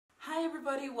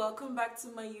everybody, welcome back to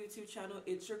my YouTube channel.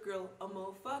 It's your girl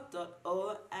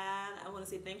Amofa.o, and I want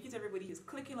to say thank you to everybody who's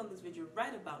clicking on this video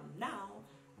right about now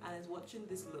and is watching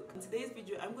this look. In today's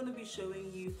video, I'm going to be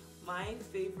showing you my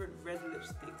favorite red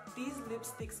lipstick. These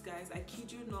lipsticks, guys, I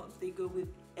kid you not, they go with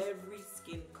every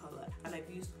skin color, and I've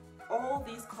used all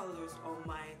these colors on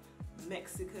my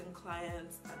Mexican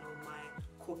clients and on my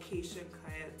Caucasian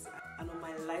clients and on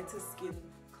my lighter skin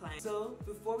clients. So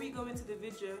before we go into the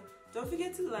video, don't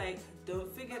forget to like, don't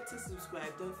forget to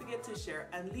subscribe, don't forget to share,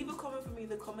 and leave a comment for me in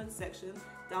the comment section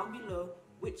down below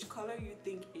which color you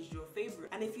think is your favorite.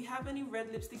 And if you have any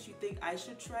red lipsticks you think I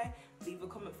should try, leave a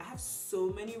comment. I have so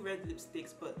many red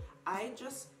lipsticks, but I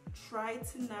just tried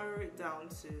to narrow it down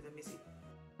to, let me see,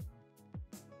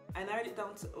 I narrowed it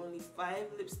down to only 5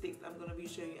 lipsticks I'm going to be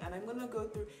showing you, and I'm going to go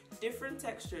through different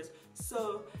textures.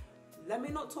 So let me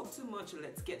not talk too much,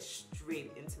 let's get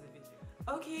straight into the video.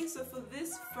 Okay, so for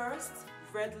this first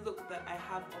red look that I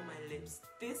have on my lips,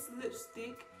 this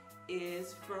lipstick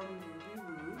is from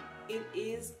Ruby Woo. It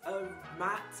is a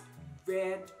matte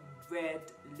red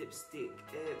lipstick,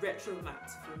 retro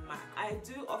matte from MAC. I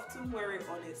do often wear it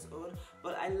on its own,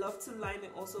 but I love to line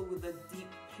it also with a deep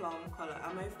plum color.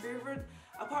 And my favorite,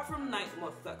 apart from Night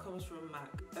Moth that comes from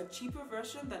MAC, a cheaper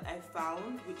version that I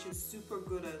found, which is super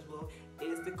good as well,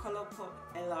 is the ColourPop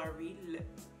LRE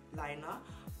lip liner.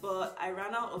 But I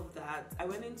ran out of that. I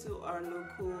went into our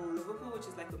local Liverpool, which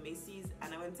is like a Macy's,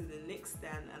 and I went to the NYX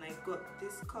stand and I got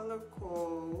this color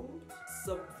called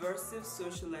Subversive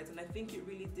Socialite, and I think it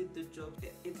really did the job.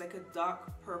 It's like a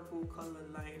dark purple color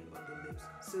line on the lips.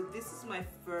 So this is my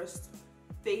first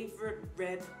favorite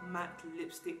red matte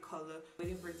lipstick color.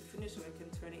 Waiting for it to finish so I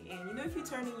can turn it in. You know, if you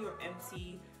turn in your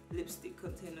empty lipstick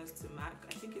containers to MAC,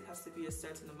 I think it has to be a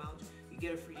certain amount, you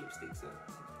get a free lipstick. So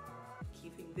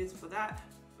keeping this for that.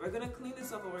 We're gonna clean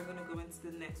this up and we're gonna go into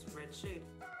the next red shade.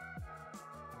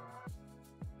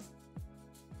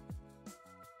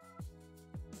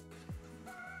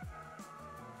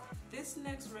 This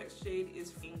next red shade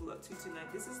is Inglot 229.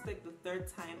 This is like the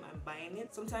 3rd time I'm buying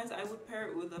it. Sometimes I would pair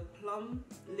it with a plum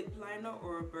lip liner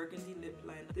or a burgundy lip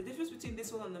liner. The difference between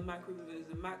this one and the MAC Ruby Woo is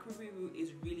the MAC Ruby Woo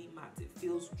is really matte. It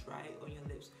feels dry on your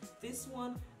lips. This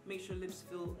one makes your lips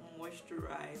feel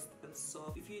moisturized and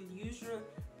soft. If you use your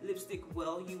lipstick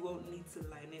well, you won't need to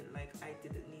line it like I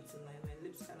didn't need to line my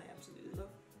lips, and I absolutely love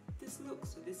this look.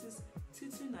 So this is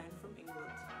 229 from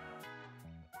Inglot.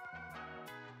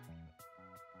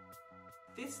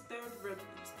 This 3rd red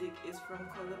lipstick is from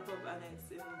ColourPop and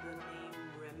it's in the name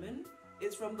Remen.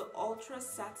 It's from the Ultra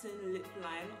Satin lip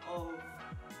line of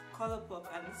ColourPop,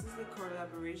 and this is a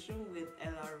collaboration with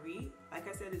LRE. Like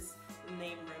I said, it's the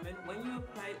name Remen. When you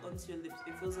apply it onto your lips,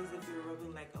 it feels as if you're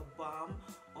rubbing like a balm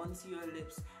onto your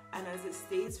lips, and as it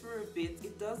stays for a bit,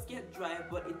 it does get dry,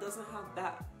 but it doesn't have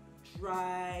that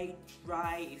dry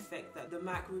effect that the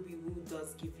MAC Ruby Woo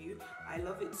does give you. I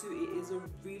love it too. It is a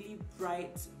really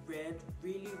bright red,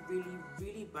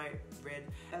 really bright red.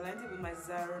 I lined it with my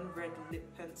Zaron red lip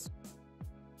pencil.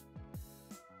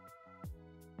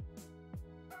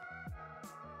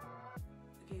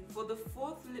 Okay, for the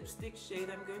 4th lipstick shade,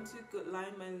 I'm going to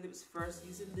line my lips first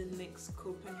using the NYX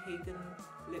Copenhagen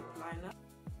lip liner.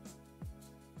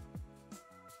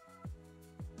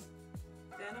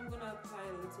 Then I'm going to apply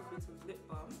a little bit of lip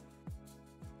balm.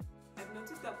 I've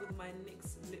noticed that with my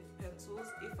NYX lip pencils,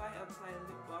 if I apply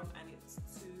lip balm and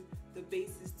the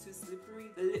base is too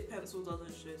slippery, the lip pencil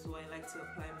doesn't show, so I like to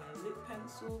apply my lip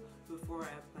pencil before I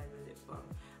apply the lip balm.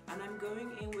 And I'm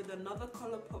going in with another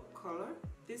ColourPop color.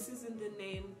 This is in the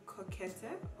name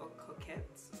Coquette or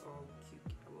Coquette or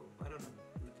I don't know,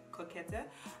 Coquette,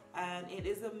 and it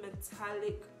is a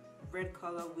metallic red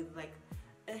color with like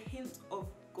a hint of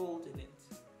gold in it.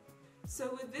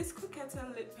 So with this Coquette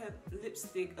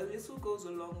lipstick, a little goes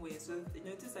a long way. So you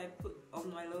notice I put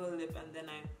on my lower lip and then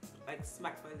I like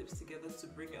smack my lips together to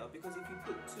bring it up, because if you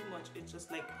put too much, it's just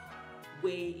like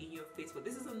way in your face. But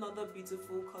this is another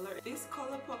beautiful color. This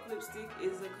ColourPop lipstick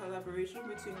is a collaboration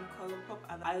between ColourPop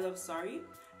and I Love Sorry,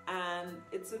 and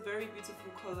it's a very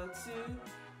beautiful color too.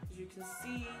 As you can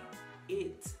see,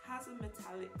 it has a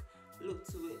metallic look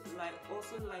to it,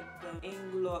 also like the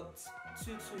Inglot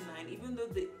 229. Even though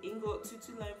the Inglot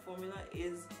 229 formula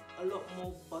is a lot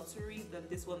more buttery than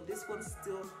this one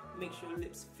still makes your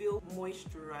lips feel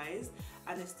moisturized,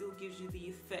 and it still gives you the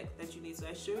effect that you need. So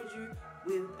I showed you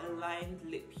with a lined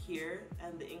lip here,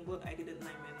 and the Inglot I didn't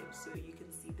line my lips, so you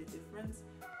can see the difference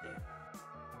there.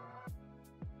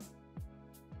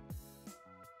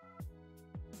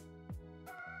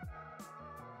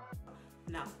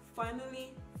 Now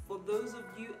finally, for those of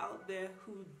you out there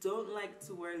who don't like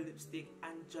to wear lipstick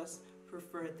and just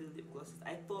prefer the lip glosses,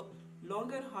 I thought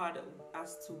long and hard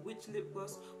as to which lip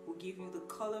gloss will give you the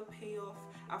color payoff.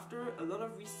 After a lot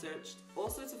of research,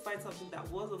 also to find something that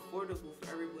was affordable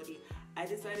for everybody, I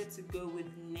decided to go with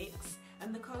NYX,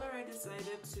 and the color I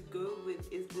decided to go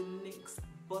with is the NYX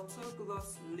Butter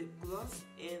Gloss Lip Gloss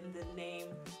in the name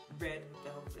Red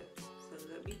Velvet. So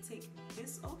let me take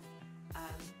this off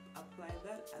and apply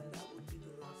that, and that will be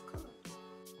the last color.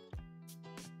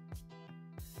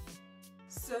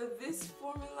 So this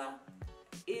formula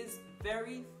is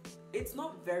it's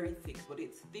not very thick, but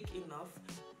it's thick enough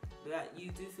that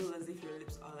you do feel as if your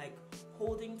lips are like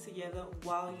holding together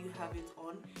while you have it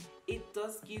on. It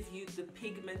does give you the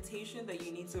pigmentation that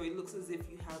you need, so it looks as if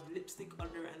you have lipstick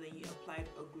under and then you applied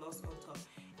a gloss on top.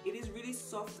 It is really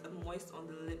soft and moist on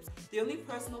the lips. The only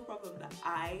personal problem that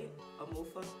I,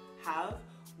 Amofa, have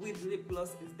with lip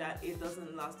gloss is that it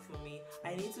doesn't last for me.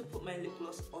 I need to put my lip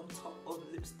gloss on top of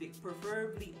lipstick,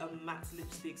 preferably a matte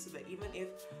lipstick, so that even if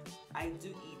I do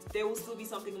eat, there will still be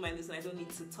something in my lips and I don't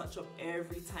need to touch up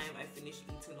every time I finish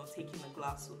eating or taking a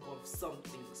glass of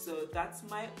something. So that's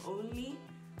my only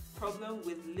problem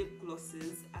with lip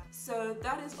glosses. So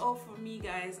that is all for me,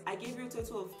 guys. I gave you a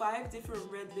total of 5 different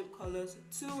red lip colors.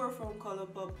 2 were from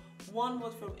Colourpop, 1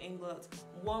 was from Inglot,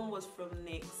 1 was from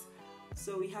NYX.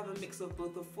 So we have a mix of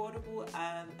both affordable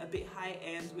and a bit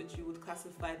high-end, which you would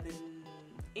classify the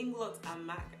Inglot and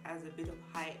MAC as a bit of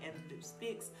high-end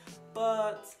lipsticks.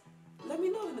 But let me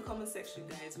know in the comment section,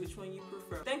 guys, which one you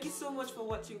prefer. Thank you so much for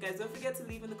watching, guys. Don't forget to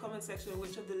leave in the comment section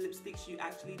which of the lipsticks you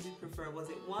actually do prefer. Was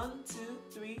it 1, 2,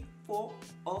 3, 4,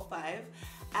 or 5?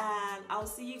 And I'll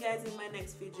see you guys in my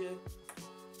next video.